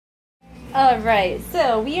Alright,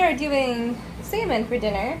 so we are doing salmon for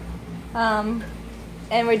dinner. And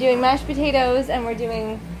we're doing mashed potatoes and we're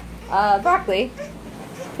doing broccoli.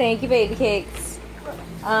 Thank you, baby cakes.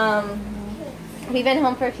 We've been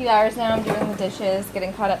home for a few hours now. I'm doing the dishes,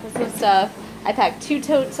 getting caught up with some stuff. I packed 2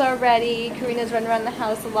 totes already. Karina's running around the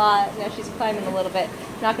house a lot. Now she's climbing a little bit.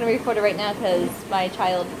 I'm not going to record it right now because my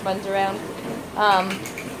child runs around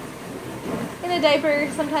in a diaper,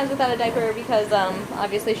 sometimes without a diaper, because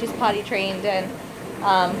obviously she's potty trained, and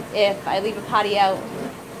if I leave a potty out,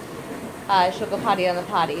 she'll go potty on the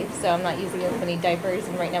potty. So I'm not using as many diapers,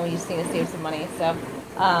 and right now we just need to save some money. So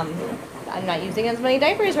I'm not using as many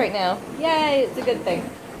diapers right now. Yay, it's a good thing.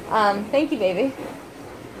 Thank you, baby.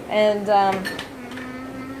 And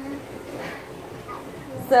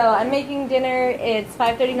so I'm making dinner. It's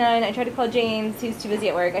 5:39. I tried to call James. He's too busy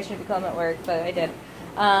at work. I shouldn't be calling him at work, but I did.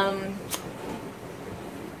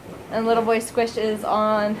 And little boy Squish is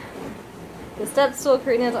on the step stool.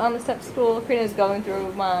 Karina's on the step stool. Karina's going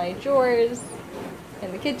through my drawers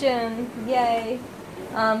in the kitchen. Yay.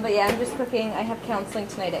 But yeah, I'm just cooking. I have counseling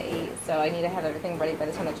tonight at 8, so I need to have everything ready by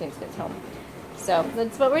the time that James gets home. So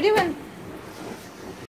that's what we're doing.